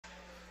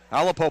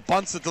Alapo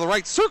bunts it to the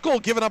right circle,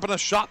 giving up in a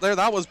shot there.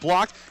 That was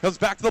blocked. Comes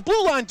back to the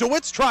blue line.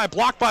 DeWitt's try,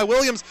 blocked by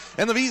Williams.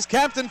 And the Vees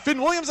captain,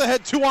 Finn Williams,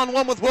 ahead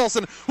 2-on-1 with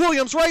Wilson.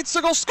 Williams, right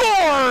circle,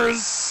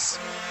 scores!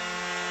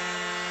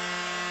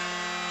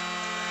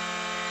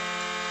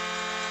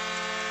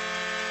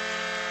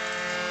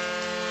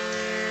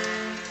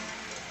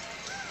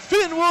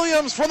 Finn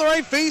Williams from the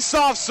right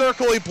face-off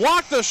circle. He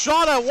blocked the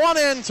shot at one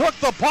end, took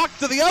the puck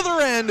to the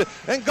other end,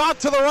 and got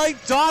to the right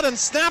dot and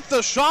snapped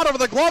the shot over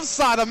the glove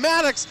side of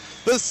Maddox.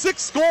 The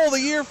 6th goal of the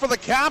year for the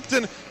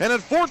captain, and at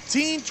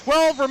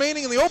 14-12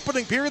 remaining in the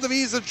opening period, the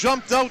Vees have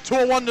jumped out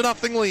to a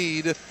 1-0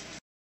 lead.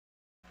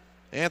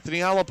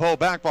 Anthony Alapo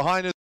back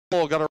behind his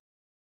goal, got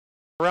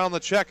around the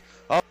check.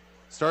 Up,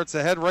 starts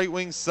ahead right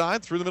wing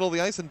side through the middle of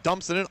the ice and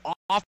dumps it in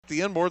off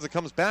the end boards. It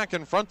comes back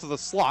in front to the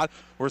slot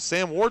where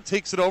Sam Ward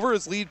takes it over.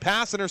 His lead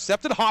pass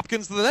intercepted.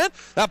 Hopkins to the net.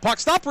 That puck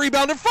stop,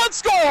 rebound in front,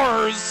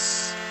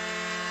 scores!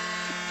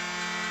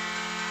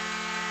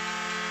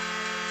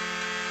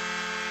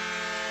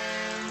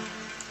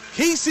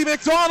 Casey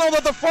McDonald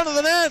at the front of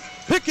the net,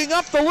 picking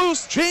up the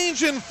loose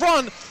change in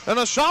front, and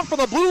a shot from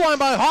the blue line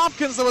by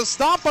Hopkins that was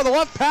stopped by the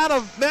left pad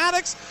of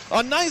Maddox.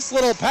 A nice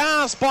little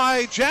pass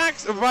by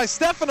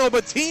Stefano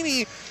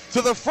Bettini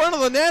to the front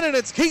of the net, and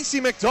it's Casey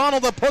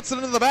McDonald that puts it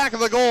into the back of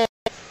the goal.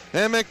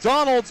 And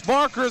McDonald's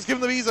marker has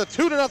given the Vees a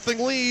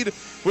 2-0 lead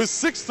with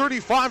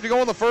 6:35 to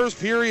go in the first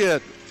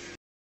period.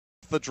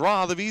 The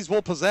draw, the Vees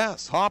will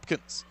possess.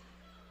 Hopkins,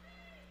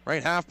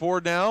 right half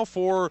board now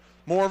for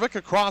Morvik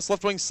across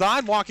left wing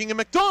side, walking in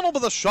McDonald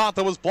with a shot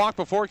that was blocked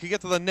before he could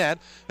get to the net,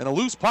 and a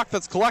loose puck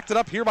that's collected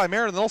up here by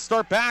Merritt, and they'll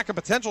start back. A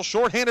potential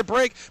shorthanded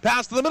break,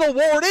 pass to the middle,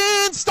 Ward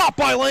in, stopped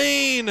by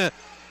Lane.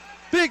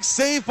 Big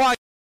save by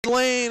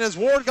Lane as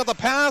Ward got the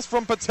pass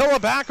from Patilla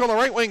back on the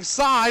right wing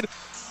side,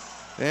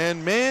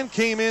 and Mann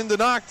came in to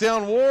knock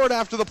down Ward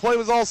after the play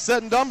was all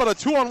said and done, but a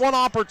 2-on-1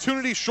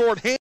 opportunity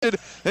shorthanded,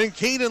 and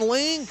Kaeden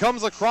Lane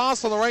comes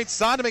across on the right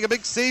side to make a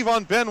big save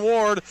on Ben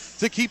Ward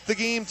to keep the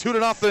game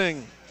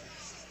 2-0.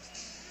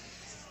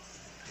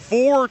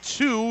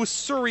 4-2,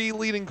 Surrey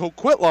leading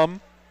Coquitlam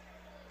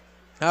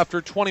after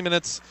 20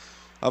 minutes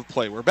of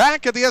play. We're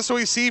back at the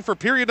SOEC for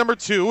period number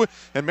 2,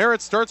 and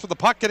Merritt starts with the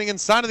puck getting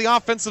inside of the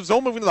offensive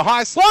zone, moving to the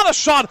high slot. A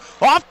shot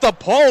off the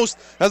post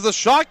as the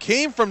shot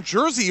came from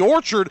Jersey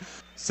Orchard.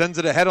 Sends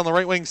it ahead on the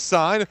right wing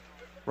side.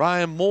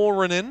 Ryan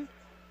Mulrinen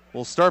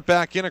will start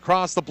back in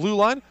across the blue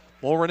line.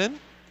 Mulrinen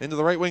into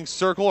the right wing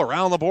circle,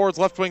 around the boards,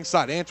 left wing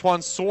side.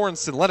 Antoine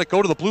Sorensen let it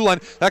go to the blue line.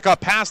 That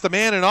got past the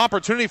man, an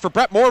opportunity for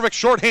Brett Morvik,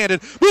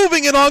 shorthanded.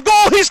 Moving in on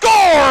goal, he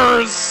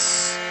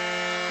scores!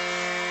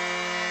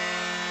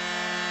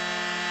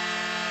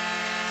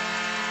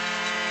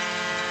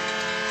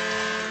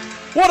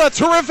 What a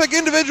terrific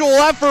individual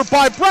effort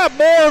by Brett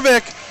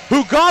Morvik,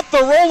 who got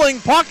the rolling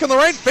puck in the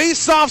right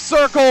face-off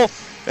circle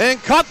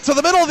and cut to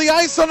the middle of the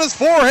ice on his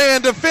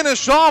forehand to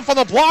finish off on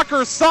the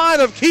blocker side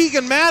of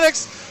Keegan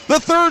Maddox. The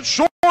 3rd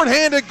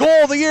short-handed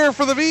goal of the year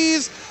for the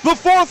Vees, the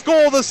 4th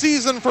goal of the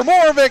season for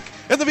Morvik,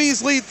 and the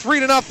Vees lead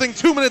 3-0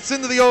 2 minutes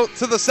into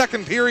the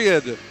second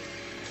period.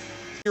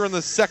 Here in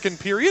the second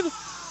period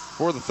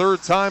for the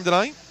 3rd time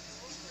tonight.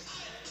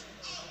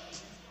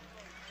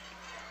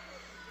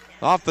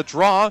 Off the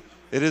draw,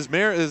 it is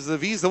the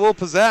Vees that will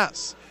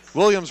possess.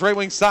 Williams right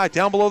wing side,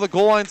 down below the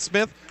goal line.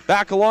 Smith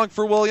back along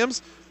for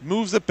Williams.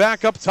 Moves it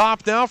back up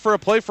top now for a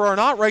play for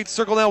Arnott. Right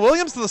circle now.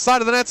 Williams to the side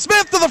of the net.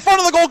 Smith to the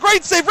front of the goal.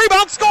 Great save.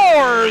 Rebound.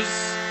 Scores!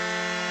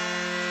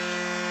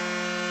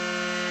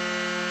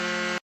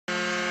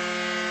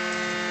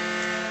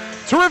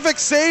 Terrific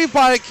save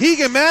by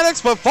Keegan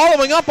Maddox, but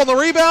following up on the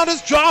rebound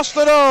is Josh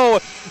Nadeau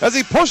as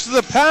he pushes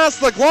it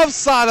past the glove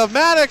side of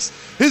Maddox.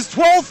 His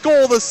 12th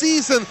goal of the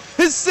season,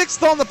 his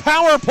 6th on the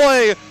power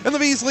play, and the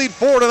Vees lead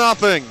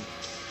 4-0.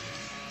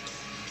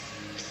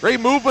 Great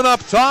movement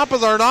up top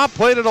as Arnott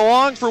played it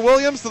along for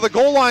Williams to the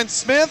goal line.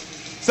 Smith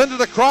sent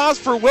it across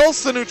for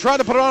Wilson, who tried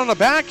to put it on a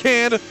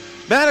backhand.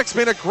 Maddox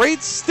made a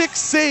great stick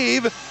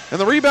save, and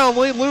the rebound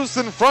laid loose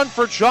in front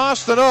for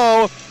Josh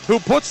Nadeau, who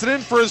puts it in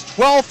for his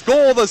 12th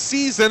goal of the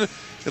season.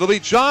 It'll be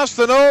Josh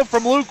Nadeau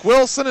from Luke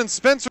Wilson and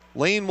Spencer.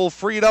 Lane will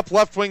free it up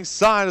left wing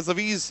side as the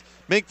Vees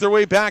make their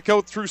way back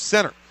out through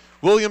center.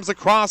 Williams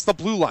across the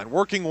blue line,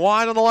 working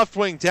wide on the left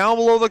wing, down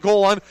below the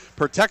goal line,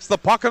 protects the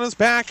puck on his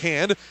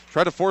backhand,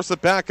 try to force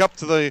it back up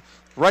to the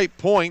right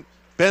point.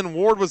 Ben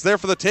Ward was there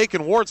for the take,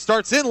 and Ward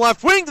starts in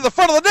left wing to the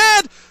front of the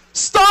net.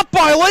 Stopped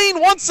by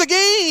Lane once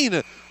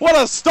again. What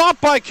a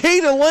stop by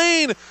Kaeden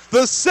Lane.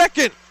 The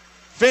second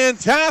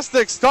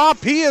fantastic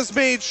stop he has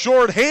made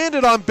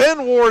shorthanded on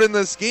Ben Ward in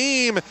this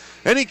game,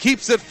 and he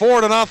keeps it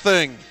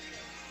 4-0.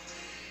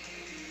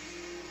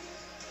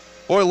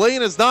 Boy,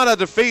 Lane has not had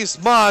to face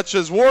much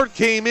as Ward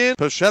came in.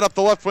 Pichette up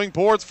the left wing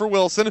boards for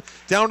Wilson.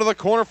 Down to the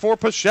corner for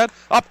Pichette.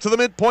 Up to the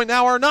midpoint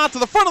now, or not to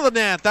the front of the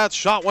net. That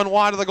shot went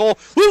wide of the goal.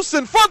 Loose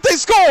in front, they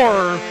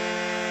score!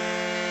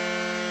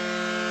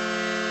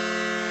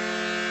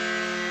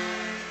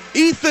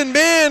 Ethan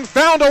Mann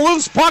found a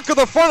loose puck at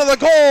the front of the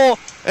goal,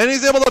 and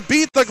he's able to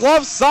beat the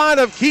glove side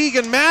of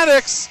Keegan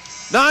Maddox.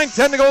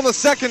 9:10 to go in the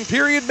second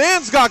period.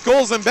 Mann's got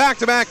goals in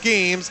back-to-back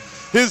games.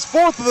 His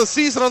 4th of the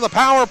season on the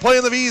power play,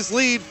 and the Vees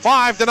lead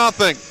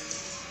 5-0.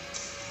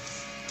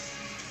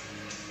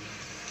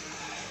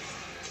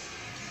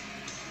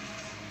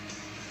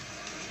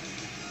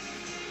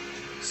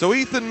 So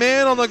Ethan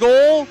Mann on the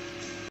goal,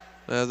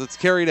 as it's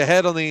carried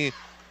ahead on the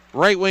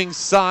right wing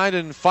side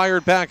and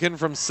fired back in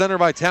from center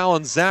by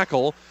Talon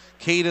Zackel.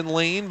 Kaeden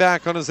Lane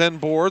back on his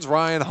end boards.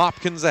 Ryan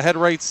Hopkins ahead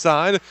right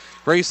side.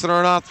 Grayson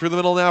Arnott through the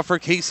middle now for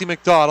Casey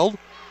McDonald.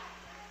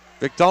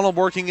 McDonald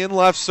working in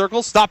left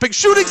circle, stopping,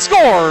 shooting,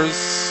 scores!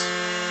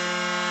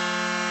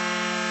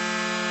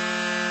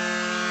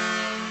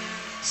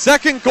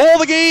 Second goal of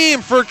the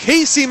game for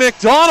Casey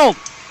McDonald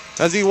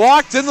as he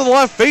walked into the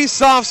left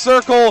face-off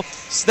circle,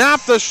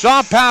 snapped a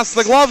shot past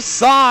the glove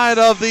side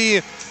of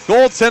the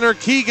goaltender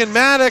Keegan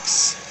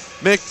Maddox.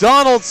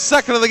 McDonald's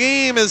second of the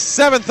game, is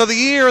 7th of the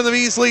year, and the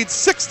Vees lead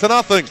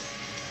 6-0.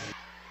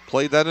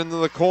 Played that into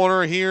the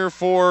corner here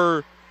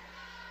for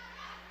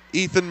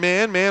Ethan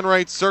Mann. Mann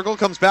right circle,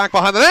 comes back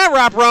behind the net,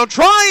 wraparound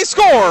try,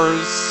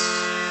 scores!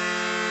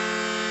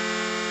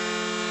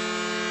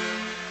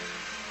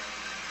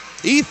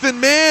 Ethan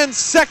Mann's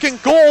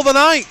second goal of the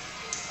night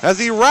as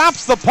he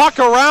wraps the puck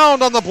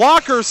around on the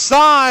blocker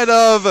side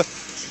of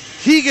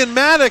Keegan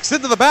Maddox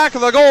into the back of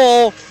the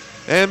goal.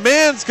 And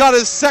Mann's got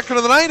his second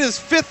of the night, his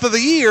 5th of the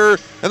year,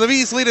 and the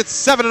Vees lead at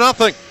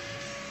 7-0.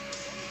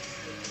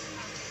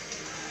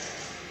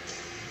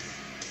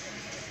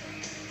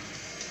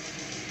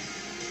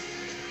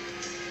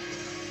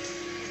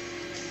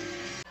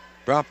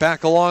 Brought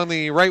back along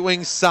the right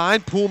wing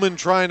side. Pullman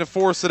trying to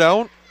force it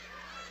out.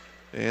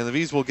 And the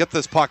Vees will get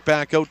this puck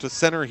back out to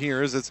center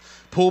here as it's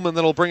Pullman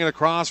that'll bring it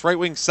across. Right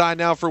wing side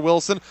now for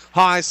Wilson.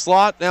 High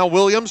slot. Now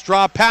Williams.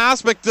 Drop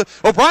pass.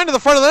 O'Brien to the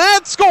front of the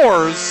net.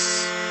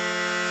 Scores!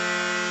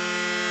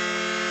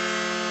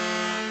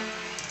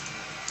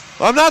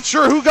 I'm not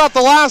sure who got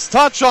the last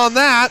touch on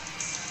that.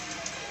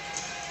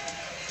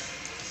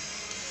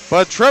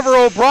 But Trevor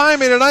O'Brien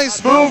made a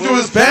nice move to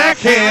his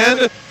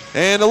backhand.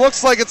 And it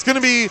looks like it's going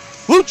to be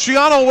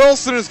Luciano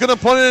Wilson who's going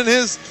to put in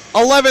his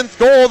 11th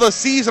goal of the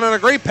season on a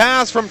great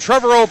pass from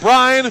Trevor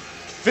O'Brien.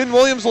 Finn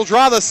Williams will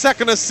draw the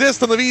second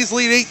assist, and the Vees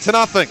lead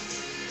 8-0.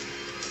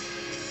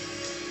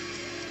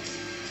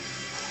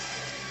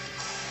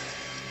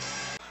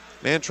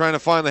 Mann trying to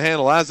find the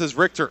handle, as is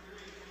Richter.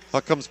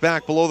 Puck comes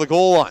back below the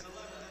goal line.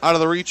 Out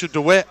of the reach of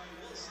DeWitt.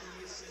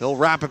 He'll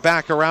wrap it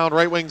back around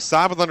right wing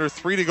side with under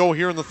 3 to go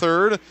here in the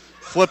third.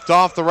 Flipped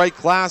off the right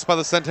glass by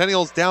the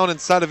Centennials down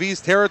inside of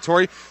Vees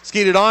territory.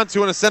 Skated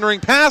onto and a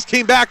centering pass.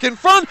 Came back in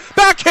front.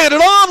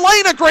 Backhanded on.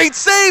 Lane, a great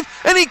save.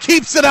 And he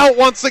keeps it out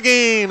once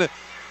again.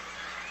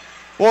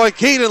 Boy,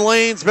 Kaeden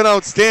Lane's been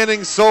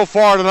outstanding so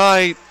far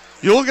tonight.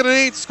 You look at an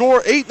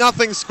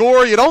 8-0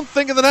 score. You don't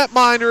think of the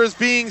netminder as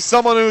being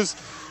someone who's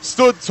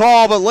stood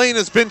tall, but Lane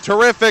has been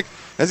terrific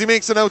as he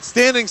makes an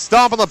outstanding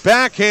stop on the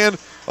backhand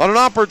on an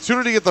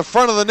opportunity at the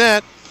front of the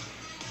net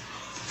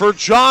for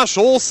Josh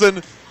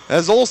Olson.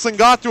 As Olson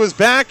got to his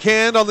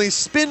backhand on the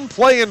spin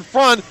play in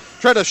front,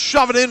 tried to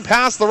shove it in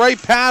past the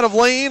right pad of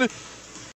Lane,